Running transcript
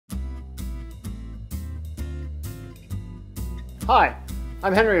Hi,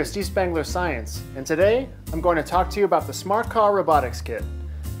 I'm Henry with Steve Spangler Science, and today I'm going to talk to you about the Smart Car Robotics Kit.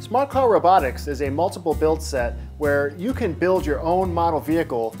 Smart Car Robotics is a multiple build set where you can build your own model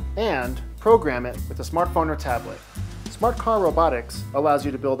vehicle and program it with a smartphone or tablet. Smart Car Robotics allows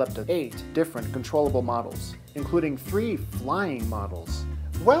you to build up to 8 different controllable models, including 3 flying models.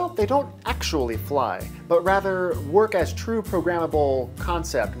 Well, they don't actually fly, but rather work as true programmable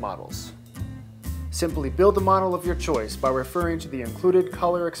concept models. Simply build the model of your choice by referring to the included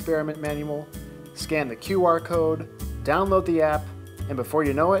color experiment manual, scan the QR code, download the app, and before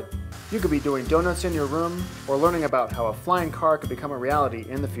you know it, you could be doing donuts in your room or learning about how a flying car could become a reality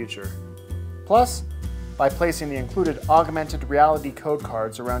in the future. Plus, by placing the included augmented reality code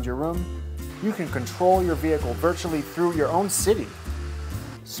cards around your room, you can control your vehicle virtually through your own city.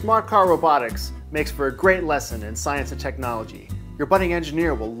 Smart Car Robotics makes for a great lesson in science and technology. Your budding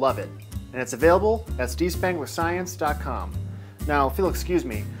engineer will love it. And it's available at stevespanglerscience.com. Now, if you'll excuse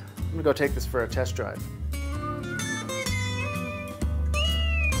me, I'm gonna go take this for a test drive.